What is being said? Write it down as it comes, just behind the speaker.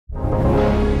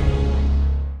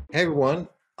Hey everyone.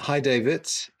 Hi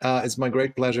David. It's my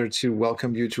great pleasure to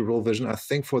welcome you to Real Vision. I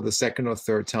think for the second or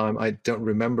third time. I don't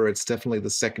remember. It's definitely the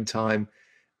second time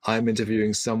I'm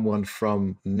interviewing someone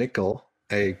from Nickel,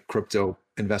 a crypto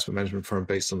investment management firm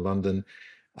based in London.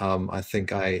 I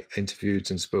think I interviewed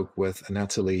and spoke with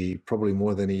Natalie probably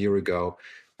more than a year ago.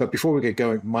 But before we get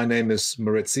going, my name is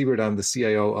Moritz Seibert. I'm the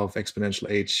CIO of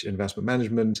Exponential H Investment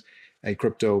Management, a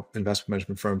crypto investment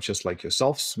management firm just like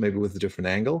yourselves, maybe with a different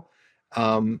angle.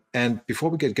 And before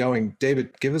we get going,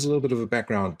 David, give us a little bit of a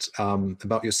background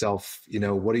about yourself.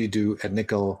 What do you do at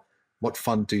Nickel? What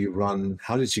fund do you run?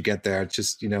 How did you get there?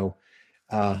 Just,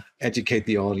 educate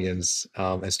the audience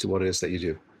as to what it is that you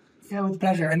do. Yeah, with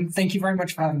pleasure. And thank you very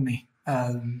much for having me.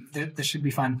 This should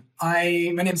be fun. My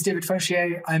name is David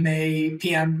Fauchier. I'm a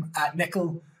PM at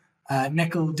Nickel.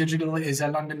 Nickel Digital is a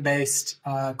London-based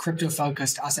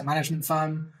crypto-focused asset management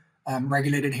firm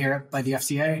regulated here by the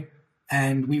FCA.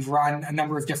 And we've run a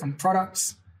number of different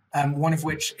products, one of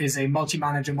which is a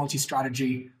multi-manager,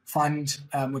 multi-strategy fund,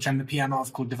 which I'm the PM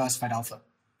of, called Diversified Alpha.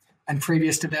 And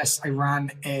previous to this, I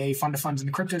ran a fund of funds in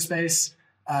the crypto space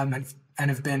and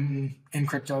have been in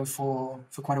crypto for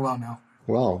quite a while now.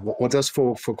 Well, what does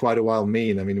for quite a while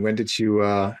mean? I mean, when did you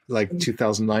like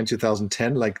 2009,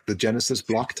 2010, like the Genesis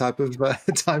block type of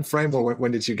time frame, or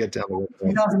when did you get down the road?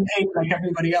 2008, like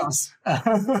everybody else.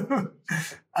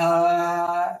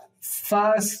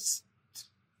 First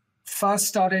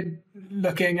started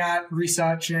looking at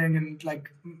researching and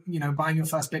buying your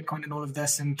first Bitcoin and all of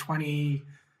this in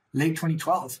late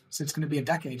 2012. So it's going to be a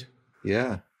decade.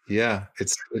 Yeah, yeah.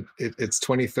 It's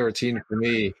 2013 for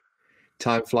me.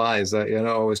 Time flies. I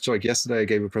always joke. Yesterday, I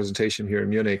gave a presentation here in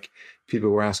Munich.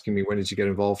 People were asking me, when did you get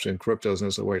involved in cryptos? And I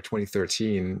was like, well,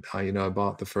 2013. I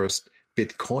bought the first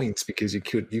Bitcoins because you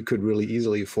could really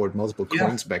easily afford multiple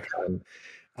coins back then.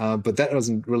 But that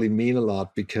doesn't really mean a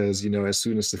lot because, as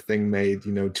soon as the thing made,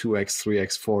 2x,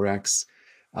 3x,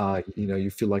 4x, you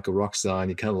feel like a rock star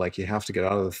and you have to get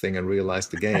out of the thing and realize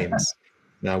the gains.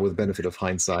 Now, with the benefit of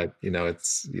hindsight, you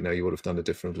would have done it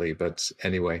differently. But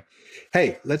anyway,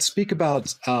 hey, let's speak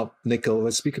about Nickel.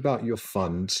 Let's speak about your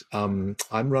fund. I'm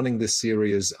running this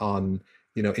series on,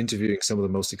 interviewing some of the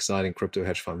most exciting crypto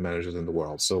hedge fund managers in the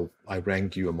world. So I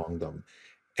rank you among them.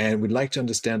 And we'd like to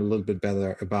understand a little bit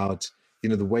better about,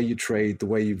 the way you trade, the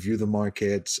way you view the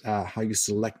market, how you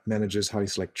select managers, how you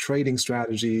select trading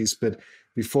strategies. But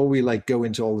before we go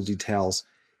into all the details,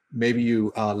 maybe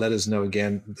you let us know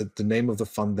again the name of the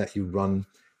fund that you run,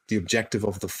 the objective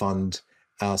of the fund,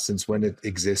 since when it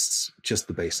exists, just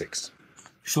the basics.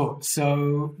 Sure.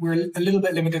 So we're a little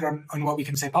bit limited on what we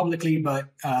can say publicly, but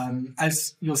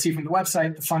as you'll see from the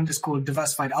website, the fund is called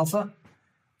Diversified Alpha.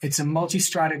 It's a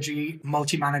multi-strategy,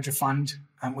 multi-manager fund,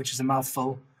 which is a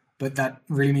mouthful, but that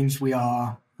really means we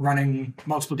are running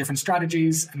multiple different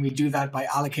strategies, and we do that by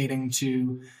allocating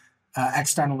to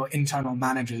external or internal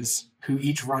managers who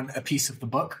each run a piece of the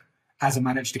book as a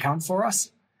managed account for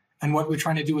us. And what we're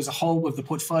trying to do as a whole with the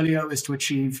portfolio is to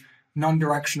achieve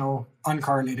non-directional,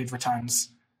 uncorrelated returns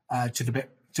to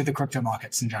the crypto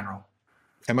markets in general.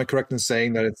 Am I correct in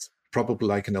saying that it's probably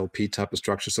like an LP type of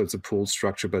structure? So it's a pooled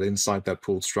structure, but inside that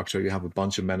pooled structure, you have a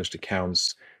bunch of managed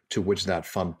accounts to which that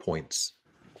fund points.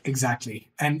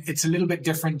 Exactly. And it's a little bit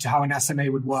different to how an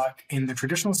SMA would work in the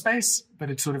traditional space,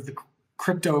 but it's sort of the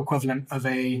crypto equivalent of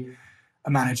a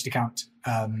managed account,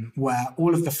 where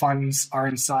all of the funds are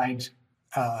inside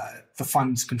the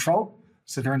fund's control.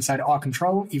 So they're inside our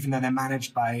control, even though they're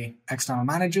managed by external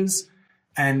managers.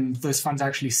 And those funds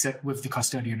actually sit with the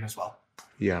custodian as well.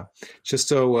 Yeah. Just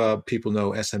so people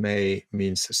know, SMA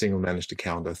means single managed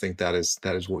account. I think that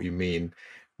is what you mean.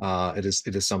 It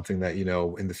is something that,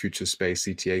 in the future space,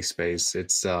 CTA space,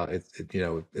 it's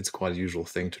quite a usual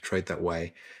thing to trade that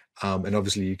way. And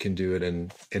obviously you can do it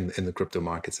in the crypto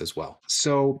markets as well.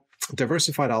 So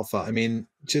diversified alpha, I mean,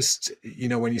 just,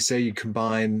 when you say you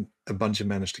combine a bunch of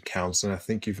managed accounts, and I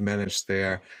think you've managed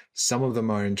there, some of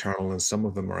them are internal and some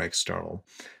of them are external.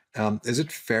 Is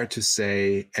it fair to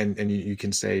say, and you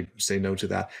can say no to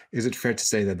that, is it fair to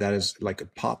say that that is like a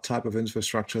pod type of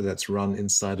infrastructure that's run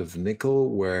inside of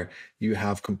Nickel, where you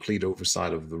have complete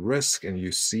oversight of the risk and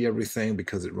you see everything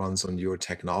because it runs on your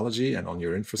technology and on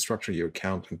your infrastructure, your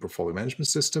account and portfolio management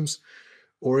systems?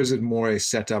 Or is it more a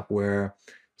setup where,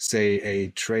 say,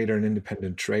 a trader, an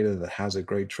independent trader that has a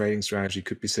great trading strategy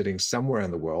could be sitting somewhere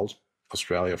in the world,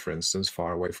 Australia, for instance,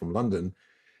 far away from London,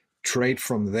 trade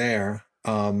from there,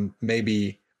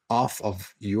 maybe off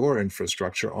of your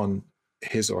infrastructure on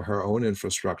his or her own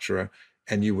infrastructure,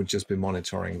 and you would just be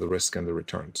monitoring the risk and the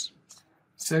returns?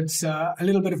 So it's a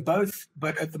little bit of both,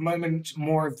 but at the moment,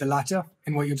 more of the latter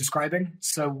in what you're describing.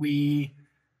 So we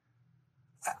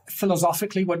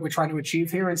Philosophically, what we're trying to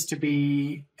achieve here is to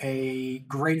be a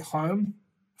great home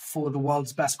for the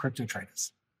world's best crypto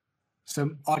traders.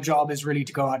 So our job is really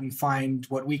to go out and find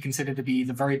what we consider to be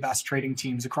the very best trading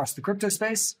teams across the crypto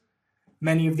space.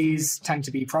 Many of these tend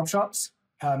to be prop shops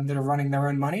that are running their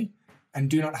own money and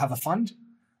do not have a fund.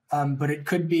 But it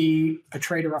could be a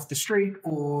trader off the street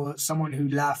or someone who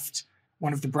left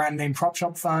one of the brand name prop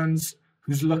shop funds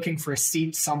who's looking for a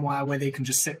seat somewhere where they can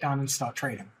just sit down and start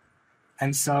trading.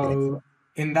 And so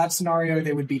in that scenario,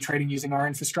 they would be trading using our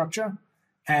infrastructure.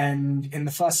 And in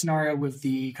the first scenario with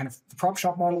the kind of the prop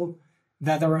shop model,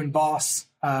 they're their own boss,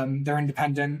 they're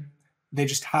independent, they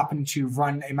just happen to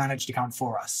run a managed account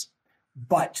for us.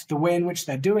 But the way in which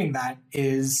they're doing that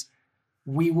is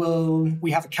we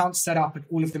have accounts set up at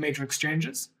all of the major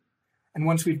exchanges. And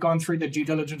once we've gone through the due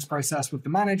diligence process with the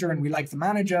manager and we like the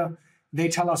manager, they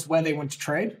tell us where they want to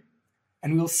trade.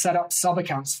 And we'll set up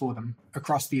sub-accounts for them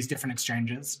across these different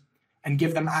exchanges and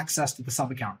give them access to the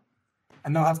sub-account.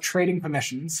 And they'll have trading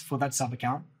permissions for that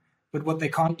sub-account, but what they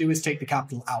can't do is take the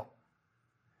capital out.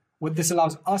 What this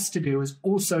allows us to do is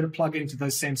also to plug into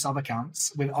those same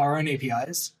sub-accounts with our own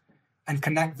APIs and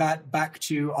connect that back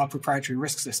to our proprietary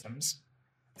risk systems.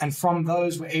 And from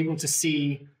those, we're able to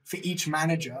see for each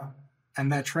manager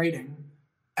and their trading,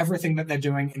 everything that they're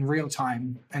doing in real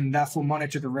time, and therefore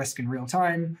monitor the risk in real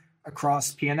time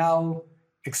across P&L,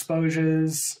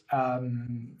 exposures,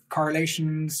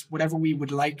 correlations, whatever we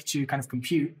would like to kind of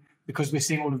compute, because we're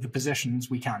seeing all of the positions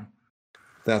we can.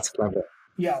 That's clever.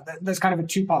 Yeah, there's kind of a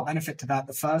two-part benefit to that.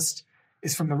 The first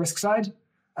is from the risk side.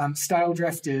 Style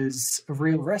drift is a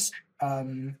real risk.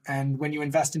 And when you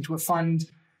invest into a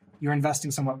fund, you're investing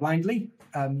somewhat blindly.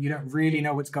 You don't really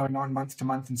know what's going on month to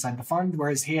month inside the fund.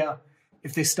 Whereas here,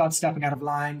 if they start stepping out of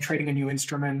line, trading a new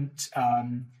instrument,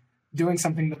 doing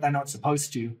something that they're not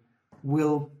supposed to,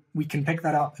 we can pick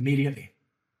that up immediately.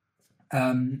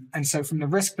 And so from the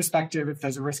risk perspective, if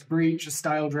there's a risk breach, a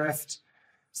style drift,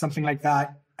 something like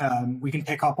that, we can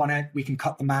pick up on it. We can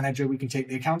cut the manager. We can take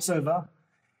the accounts over.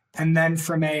 And then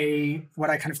from what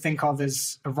I kind of think of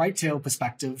as a right tail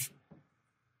perspective,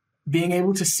 being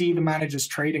able to see the managers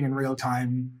trading in real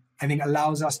time, I think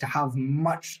allows us to have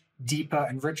much deeper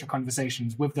and richer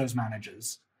conversations with those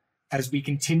managers as we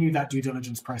continue that due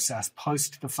diligence process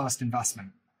post the first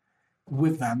investment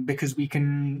with them, because we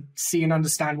can see and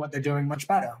understand what they're doing much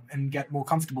better and get more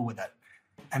comfortable with it.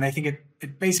 And I think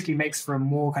it basically makes for a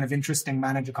more kind of interesting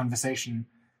manager conversation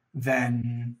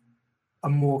than a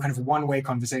more kind of one-way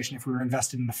conversation if we were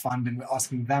invested in the fund and we're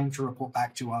asking them to report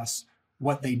back to us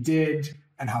what they did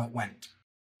and how it went.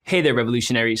 Hey there,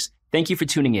 revolutionaries. Thank you for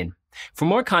tuning in. For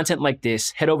more content like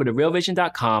this, head over to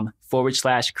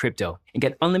realvision.com/crypto and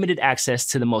get unlimited access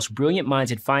to the most brilliant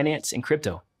minds in finance and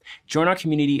crypto. Join our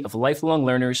community of lifelong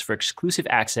learners for exclusive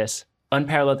access,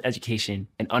 unparalleled education,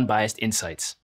 and unbiased insights.